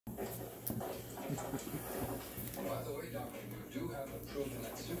By the way, Doctor, you do have a proof in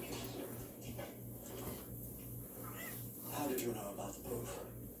that suitcase. How did you know about the proof?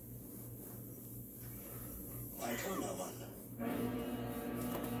 I told no one.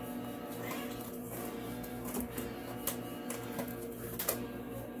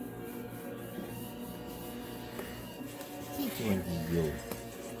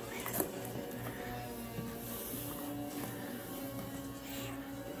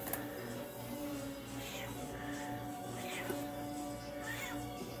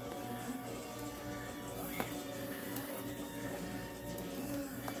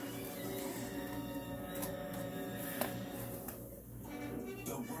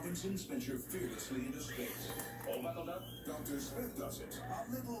 Robinsons venture fearlessly into space. All buckled up? Dr. Smith does it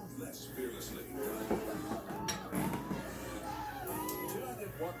a little less fearlessly. Tonight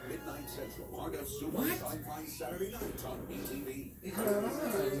at 1 midnight Central, Art of Super Sci-Fi Saturday night on BTV.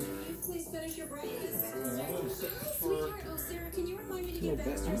 Please finish your braces. Sweetheart, oh Sarah, can you remind me to get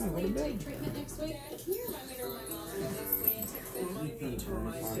Baxter's flea and tick treatment next week? Can you remind me to remind Mom about the flea and tick thing? Remind me to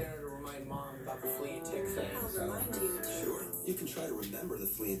remind Sarah to remind Mom about the flea and tick thing. I'll remind you. Sure. You can try to remember the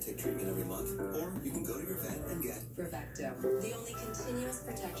flea and tick treatment every month, or you can go to your vet and get Bravecto. The only continuous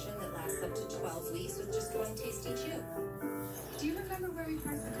protection that lasts up to 12 weeks with just one tasty chew. Do you remember where we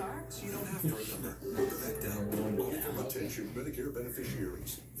parked the car? So you don't have to remember. Bravecto. Attention Medicare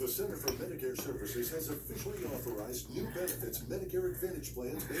beneficiaries. The Center for Medicare Services has officially authorized new benefits Medicare Advantage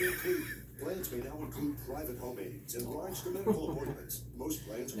plans may include. Plans may now include private home aids and rides to medical appointments. Most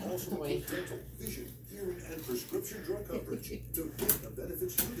plans also include dental, vision, hearing, and prescription drug coverage. To get the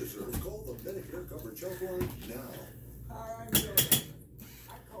benefits you deserve, call the Medicare Coverage Helpline now. Hi, I'm Jordan.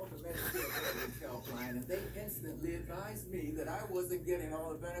 I called the Medicare Coverage Helpline, and they instantly advised me that I wasn't getting all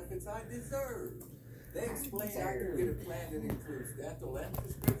the benefits I deserved. They explained I could get a plan that includes dental and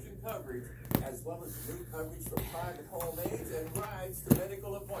prescription coverage, as well as new coverage for private home aids and rides to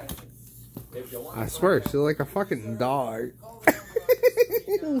medical appointments. I swear, she's like a fucking dog.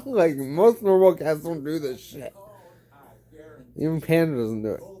 Like, most normal cats don't do this shit. Even Panda doesn't do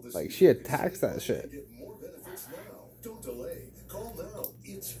it. Like, she attacks that shit. Get more benefits now. Don't delay. Call now.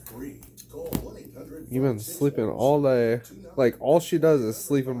 It's free. Call 1-800. You've been sleeping all day. Like, all she does is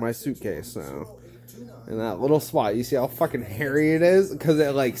sleep in my suitcase now. In that little spot. You see how fucking hairy it is? Because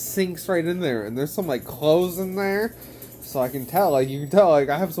it, like, sinks right in there. And there's some, like, clothes in there. So I can tell, like, you can tell, like,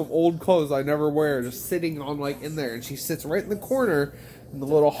 I have some old clothes I never wear just sitting on, like, in there. And she sits right in the corner in the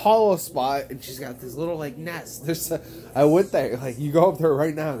little hollow spot. And she's got this little, like, nest. I went there. Like, you go up there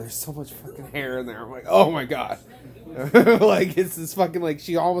right now. There's so much fucking hair in there. I'm like, oh, my God. Like, it's this fucking, like,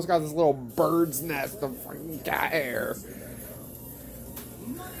 she almost got this little bird's nest of fucking cat hair.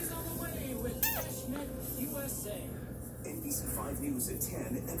 NBC 5 News at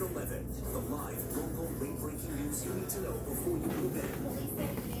 10 and 11. The live, local, late-breaking news you need to know before you go to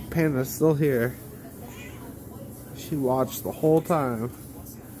bed. Panda's still here. She watched the whole time.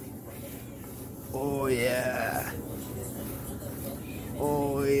 Oh, yeah.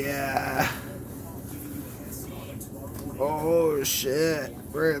 Oh, yeah. Oh, shit.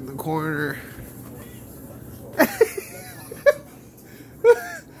 Right in the corner.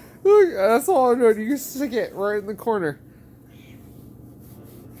 Look, that's all I'm doing. You can stick it right in the corner.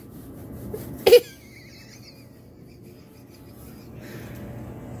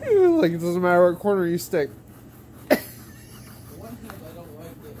 Like, it doesn't matter what corner you stick.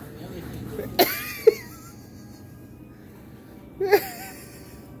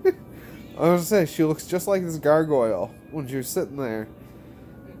 I was gonna say, she looks just like this gargoyle when she was sitting there.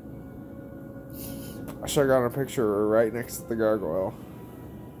 I should have gotten a picture of her right next to the gargoyle.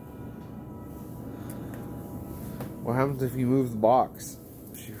 What happens if you move the box?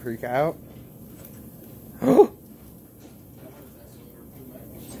 Does she freak out?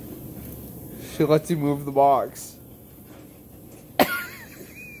 She lets you move the box.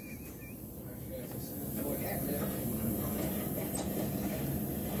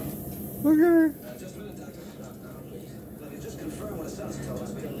 Look at her. Just a minute, Doctor. Let me just confirm what Sons told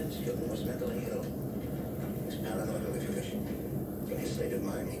us. Bill Lynchfield was mentally ill. He's paranoid with a condition. In his state of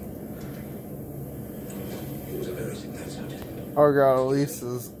mind, he was a very sick man, Sergeant. Oh god, Elise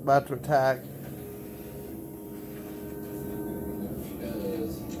is about to attack.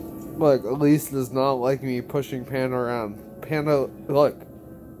 Look, Elise does not like me pushing Panda around. Panda, look.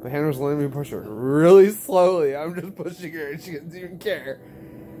 Panda's letting me push her really slowly. I'm just pushing her and she doesn't even care.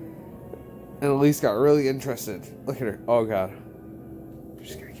 And Elise got really interested. Look at her. Oh god.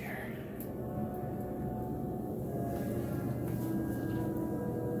 She's gonna care.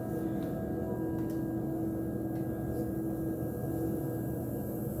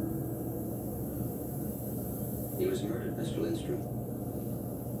 He was murdered, Mr. Lindstrom.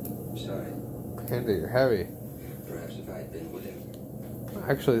 Sorry. Panda, you're heavy. Perhaps if I had been with him.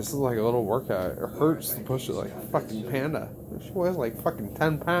 Actually, this is like a little workout. It hurts to push it like a fucking Panda. She weighs like fucking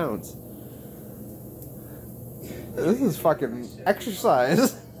 10 pounds. This is fucking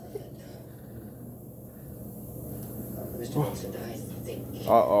exercise. Mr. Vincent, I think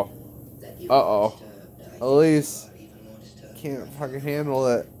Uh-oh. that you Uh-oh. disturbed. Elise Even more disturbed. can't fucking handle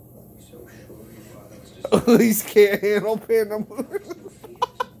it. So sure your father was disturbed. Elise can't handle Panda movers.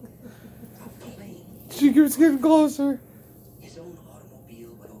 She keeps getting closer. His own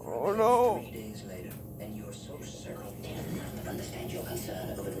automobile went over Oh, no. 3 days later, and you're so certain. I understand your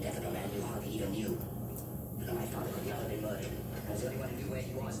concern over the death of a man you hardly even knew. My father could not have been murdered. I was the only one who knew where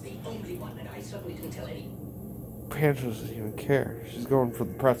he was, the only one, and I certainly didn't tell any. Panda doesn't even care. She's going for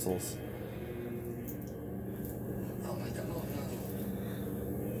the pretzels. Oh my God, no.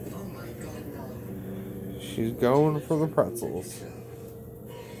 Oh my God, no. She's going for the pretzels.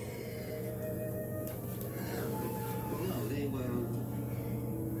 No, they were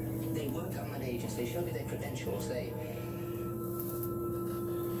government agents. They showed me their credentials.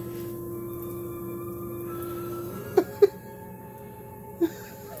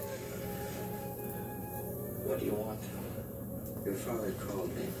 What do you want? Your father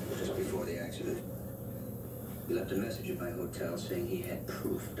called me just before the accident. He left a message at my hotel saying he had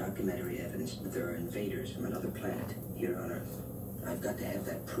proof, documentary evidence, that there are invaders from another planet here on Earth. I've got to have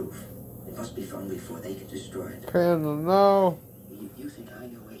that proof. It must be found before they can destroy it. Panda, no. You think I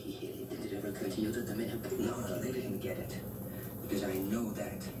know where he hid it? Did it ever occur to you that the men... No, they didn't get it. Because I know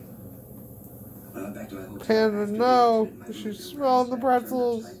that. When I went back to my hotel... Panda, after the no. accident, my She's room smelling the ransacked, turned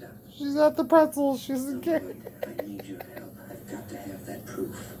pretzels. upside down. She's at the pretzels. She doesn't So care. good. I need your help. I've got to have that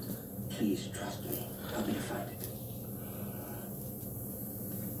proof. Please trust me. Help me to find it.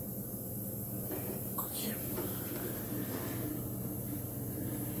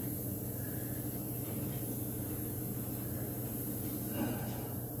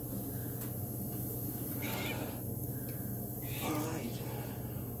 All right.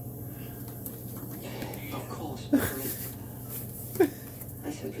 Of course.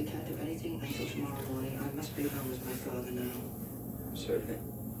 I simply can't do anything until tomorrow morning. I must be home with my father now. Certainly.